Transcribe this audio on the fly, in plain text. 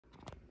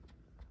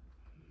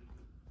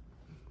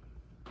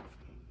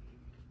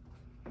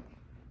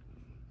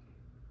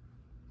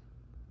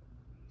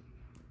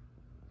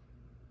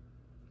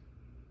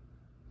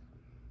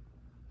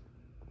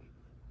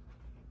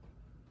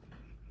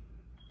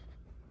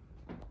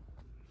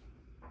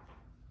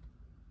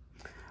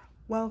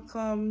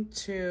Welcome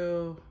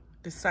to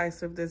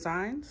Decisive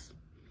Designs,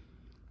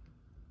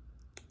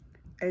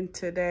 and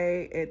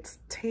today it's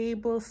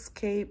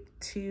Tablescape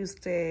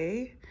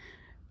Tuesday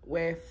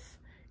with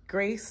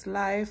Grace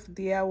Life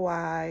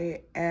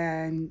DIY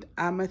and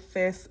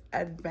Amethyst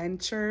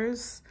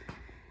Adventures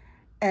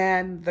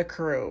and the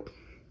crew.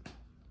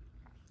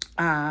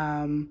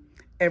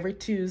 Every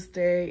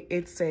Tuesday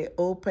it's a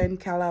open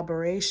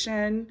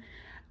collaboration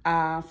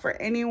for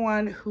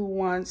anyone who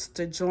wants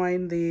to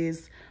join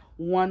these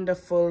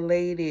wonderful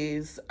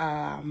ladies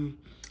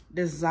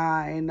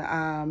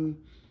design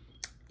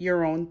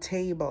your own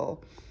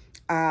table.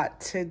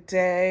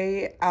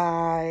 Today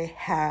I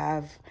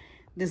have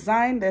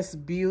designed this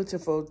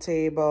beautiful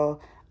table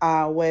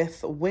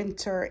with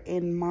winter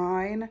in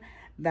mind.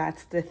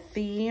 That's the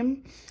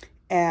theme,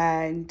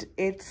 and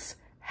it's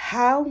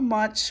how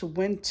much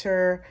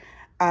winter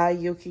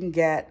you can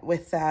get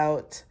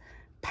without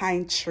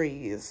pine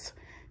trees.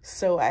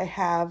 So I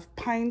have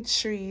pine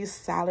tree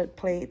salad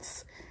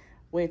plates,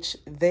 which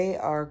they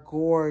are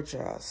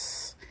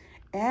gorgeous.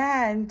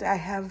 And I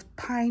have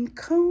pine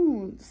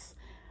cones,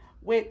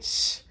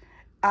 which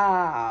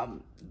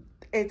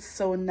it's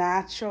so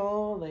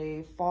natural.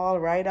 They fall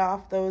right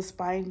off those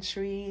pine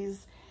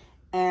trees,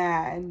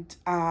 and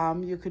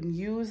you can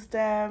use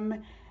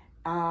them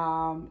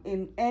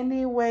in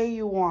any way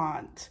you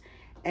want.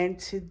 And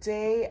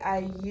today I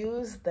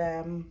use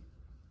them,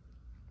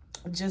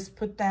 just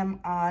put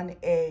them on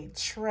a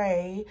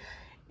tray,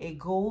 a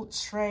gold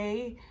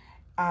tray,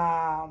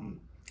 and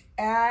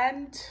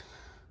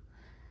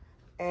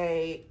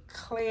a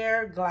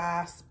clear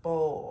glass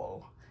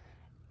bowl.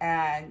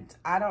 And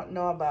I don't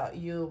know about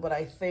you, but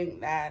I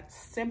think that's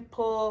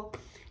simple,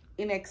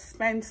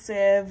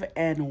 inexpensive,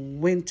 and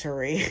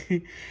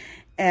wintry.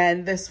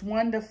 And this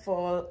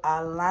wonderful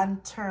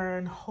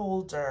lantern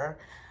holder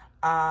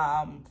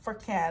for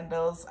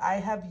candles. I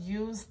have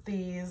used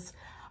these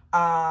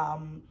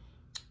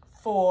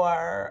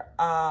for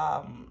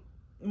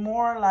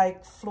more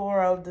like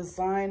floral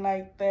design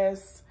like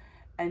this,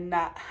 and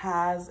that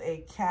has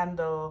a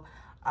candle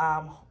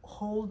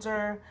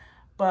holder,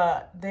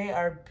 but they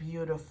are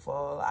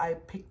beautiful. I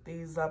picked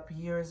these up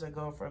years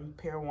ago from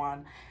Pier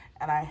 1,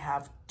 and I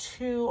have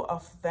 2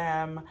 of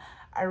them.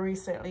 I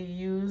recently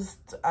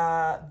used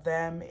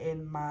them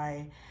in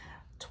my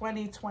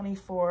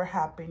 2024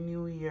 Happy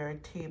New Year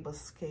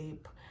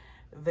tablescape.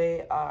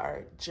 They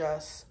are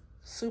just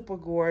super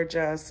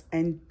gorgeous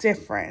and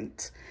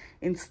different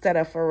instead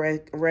of a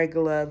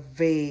regular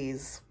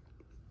vase.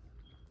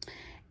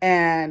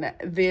 And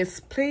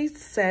this plate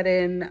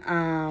setting,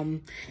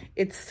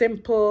 it's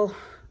simple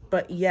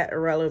but yet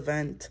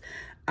relevant.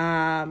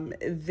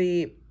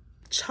 The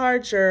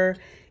charger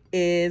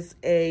is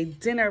a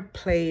dinner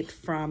plate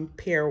from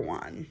Pier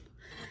 1.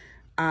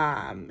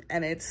 And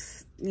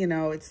it's, you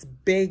know, it's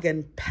big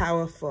and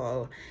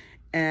powerful,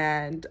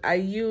 and I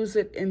use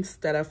it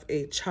instead of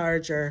a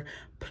charger.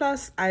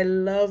 Plus, I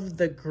love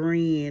the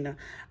green.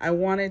 I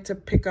wanted to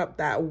pick up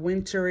that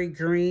wintry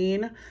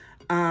green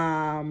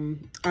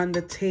on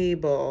the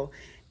table,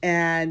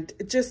 and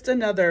just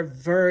another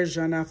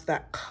version of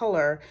that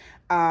color.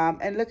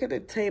 And look at the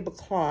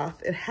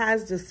tablecloth. It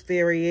has this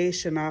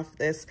variation of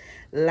this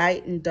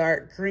light and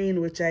dark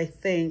green, which I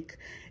think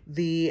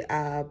the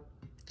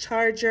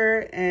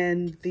charger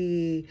and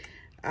the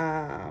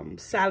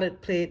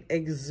salad plate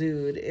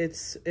exude.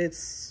 It's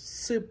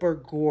super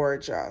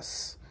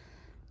gorgeous.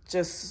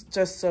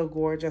 Just so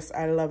gorgeous.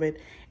 I love it.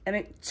 And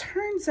it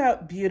turns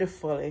out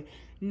beautifully.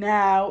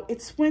 Now,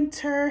 it's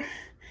winter,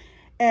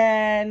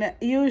 and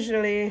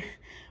usually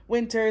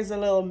winter is a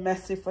little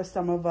messy for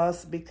some of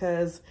us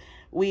because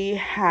we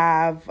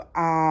have,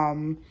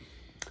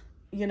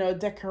 you know,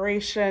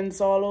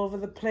 decorations all over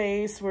the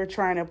place. We're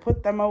trying to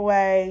put them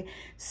away.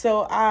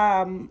 So,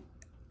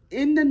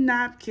 in the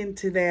napkin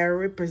today, I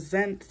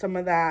represent some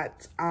of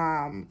that,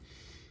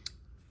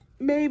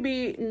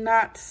 maybe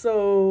not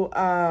so,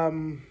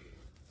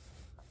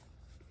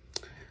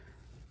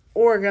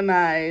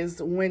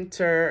 organized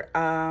winter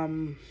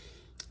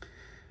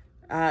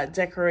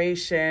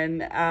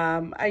decoration.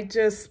 I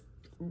just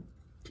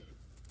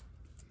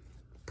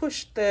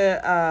pushed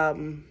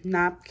the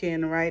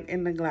napkin right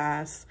in the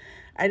glass.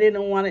 I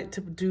didn't want it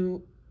to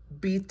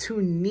be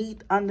too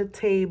neat on the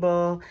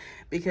table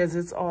because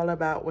it's all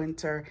about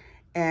winter,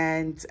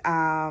 and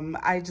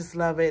I just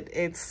love it.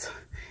 It's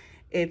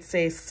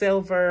a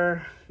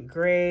silver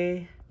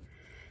gray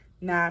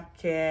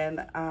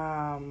napkin.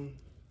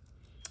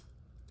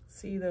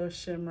 See those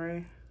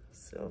shimmery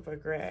silver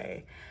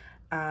gray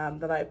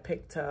that I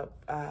picked up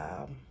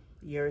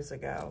years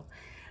ago.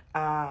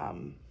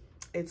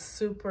 It's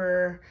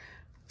super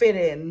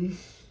fitting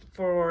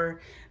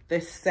for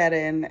this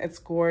setting. It's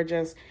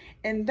gorgeous.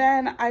 And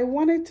then I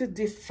wanted to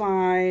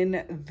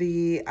define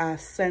the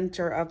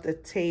center of the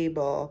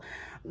table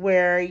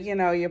where, you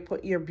know, you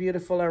put your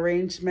beautiful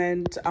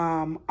arrangement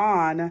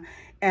on,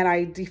 and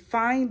I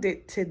defined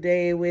it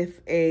today with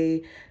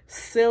a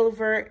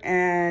silver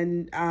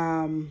and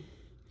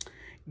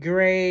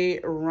gray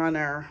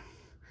runner.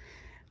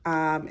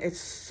 It's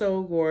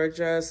so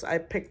gorgeous. I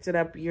picked it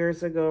up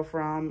years ago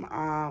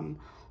from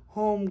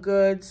Home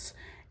Goods,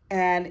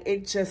 and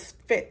it just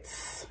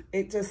fits.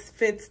 It just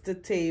fits the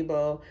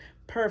table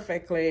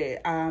perfectly.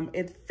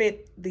 It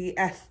fit the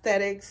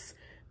aesthetics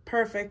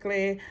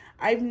perfectly.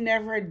 I've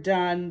never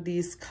done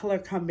these color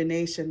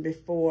combination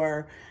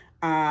before,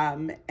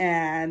 and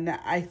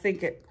I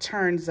think it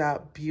turns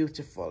out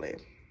beautifully.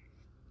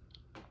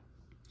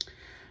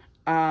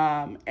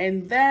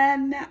 And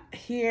then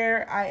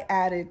here I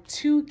added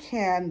two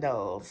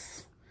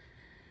candles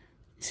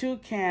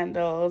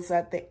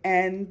at the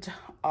end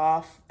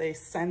of the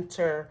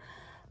center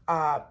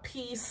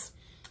piece.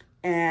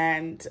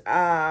 And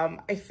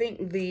I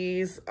think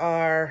these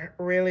are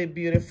really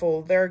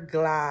beautiful. They're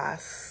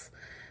glass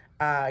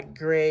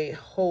gray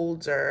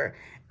holder,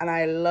 and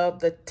I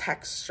love the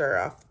texture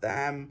of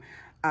them.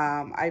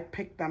 I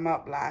picked them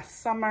up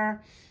last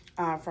summer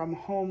from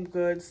Home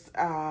Goods,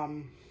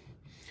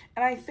 and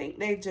I think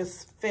they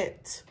just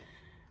fit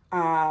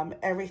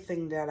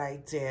everything that I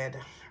did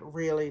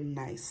really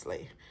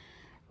nicely,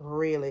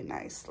 really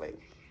nicely.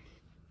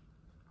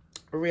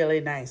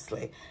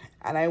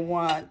 And I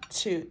want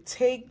to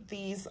take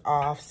these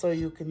off so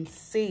you can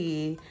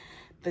see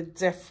the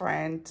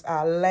different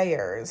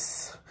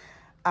layers.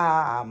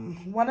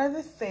 One of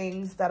the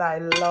things that I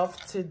love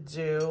to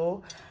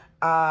do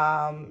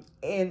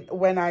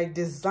when I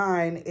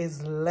design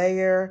is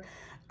layer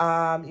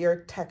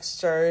your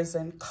textures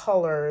and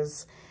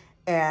colors,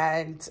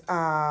 and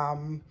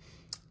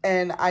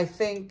I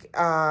think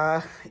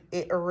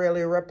it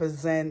really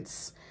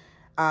represents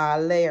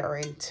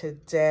layering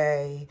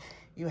today.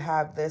 You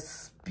have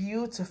this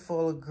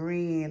beautiful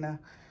green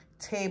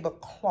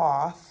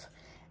tablecloth,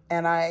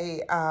 and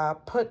I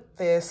put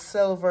this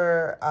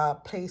silver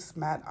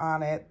placemat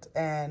on it,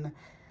 and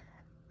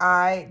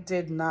I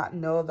did not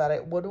know that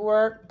it would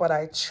work, but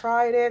I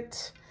tried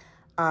it,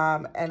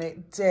 and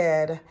it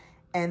did.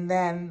 And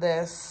then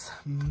this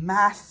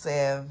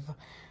massive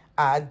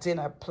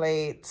dinner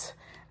plate.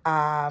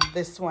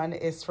 This one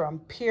is from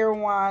Pier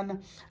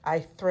 1.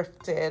 I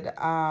thrifted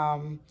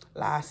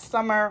last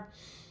summer.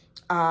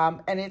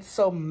 And it's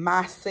so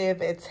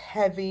massive, it's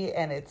heavy,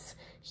 and it's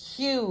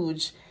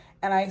huge.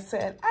 And I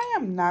said, I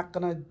am not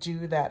gonna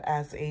do that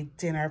as a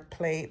dinner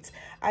plate.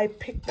 I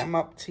picked them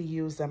up to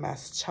use them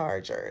as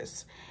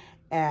chargers.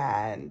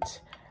 And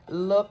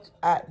look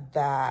at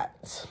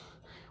that,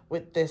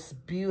 with this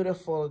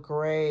beautiful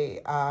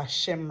gray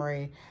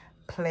shimmery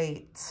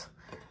plate.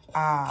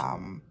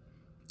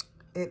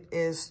 It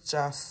is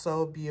just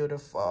so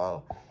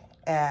beautiful.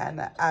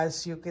 And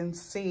as you can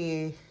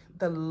see,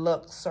 the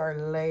looks are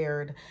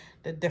layered.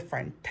 The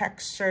different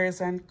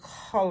textures and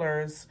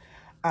colors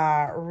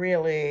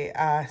really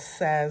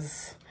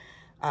says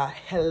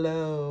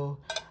hello.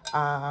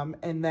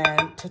 And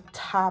then to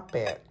top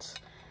it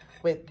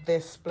with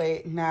this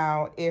plate.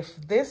 Now, if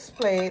this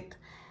plate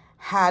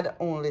had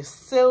only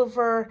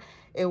silver,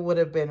 it would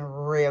have been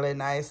really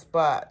nice,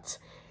 but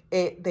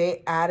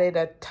they added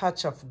a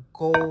touch of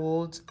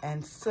gold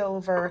and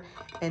silver,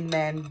 and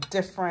then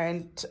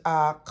different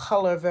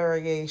color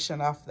variation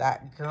of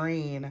that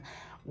green,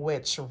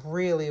 which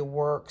really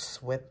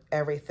works with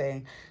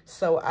everything.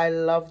 So I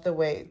love the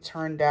way it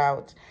turned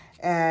out.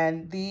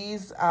 And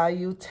these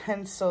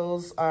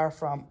utensils are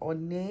from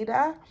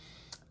Oneida.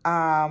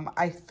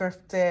 I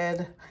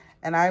thrifted,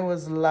 and I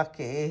was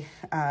lucky.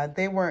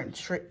 They weren't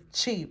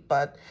cheap,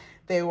 but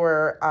they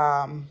were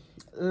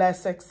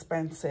less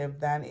expensive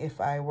than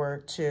if I were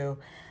to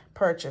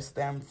purchase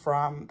them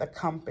from the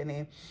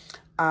company.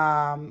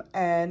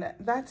 And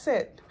that's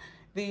it.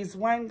 These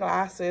wine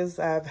glasses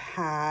I've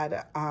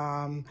had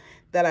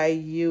that I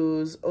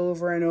use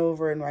over and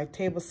over in my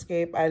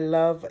tablescape. I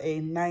love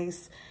a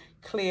nice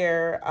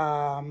clear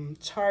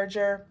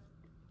charger.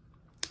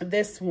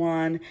 This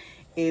one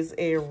is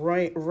a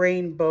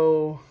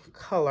rainbow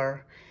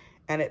color,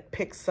 and it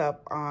picks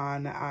up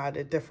on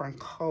the different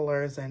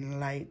colors and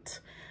light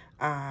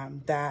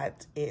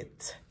that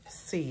it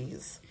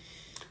sees.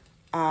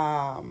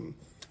 And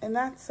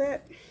that's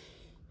it.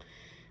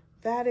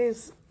 That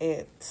is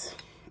it.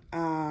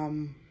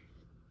 I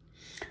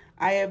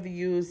have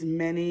used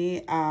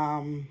many,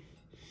 I've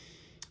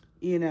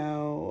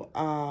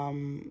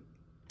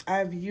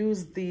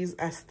used these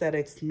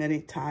aesthetics many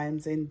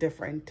times in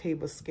different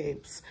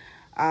tablescapes.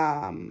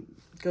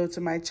 Go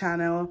to my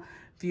channel,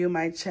 view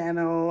my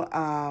channel,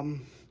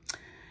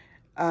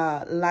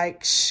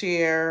 like,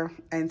 share,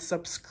 and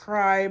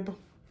subscribe.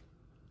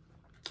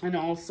 And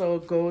also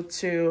go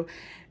to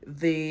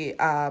the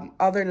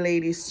other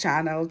ladies'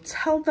 channel.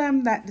 Tell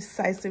them that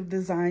Decisive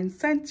Design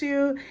sent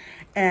you,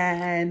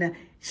 and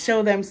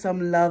show them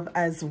some love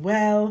as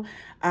well.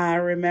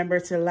 Remember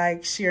to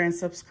like, share, and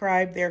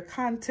subscribe their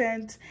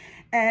content.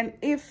 And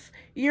if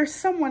you're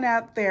someone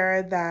out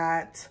there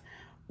that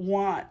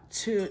want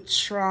to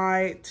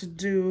try to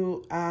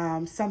do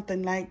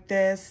something like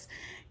this,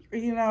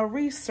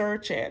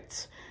 research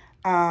it.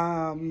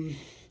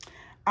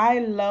 I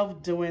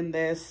love doing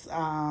this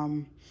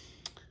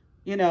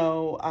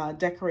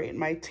decorate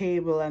my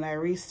table, and I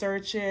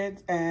research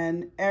it,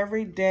 and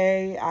every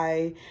day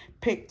I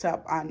picked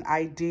up on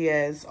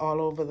ideas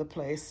all over the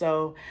place.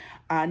 So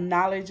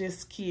knowledge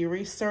is key.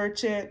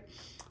 Research it.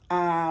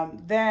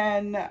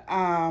 Then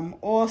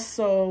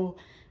also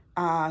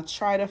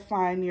try to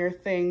find your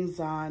things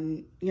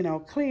on,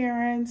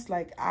 clearance.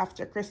 Like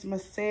after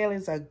Christmas sale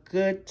is a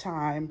good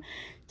time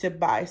to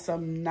buy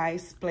some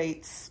nice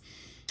plates,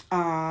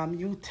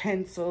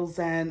 utensils,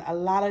 and a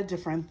lot of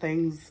different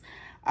things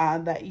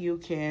that you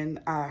can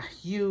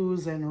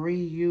use and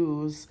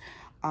reuse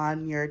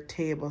on your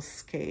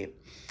tablescape.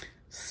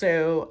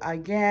 So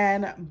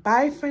again,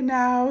 bye for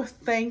now.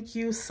 Thank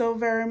you so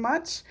very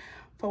much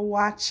for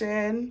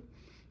watching.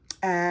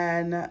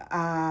 And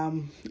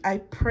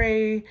I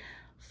pray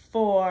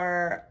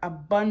for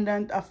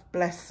abundance of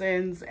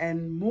blessings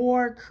and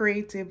more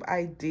creative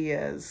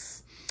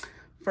ideas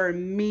for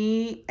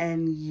me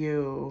and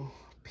you.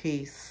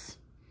 Peace.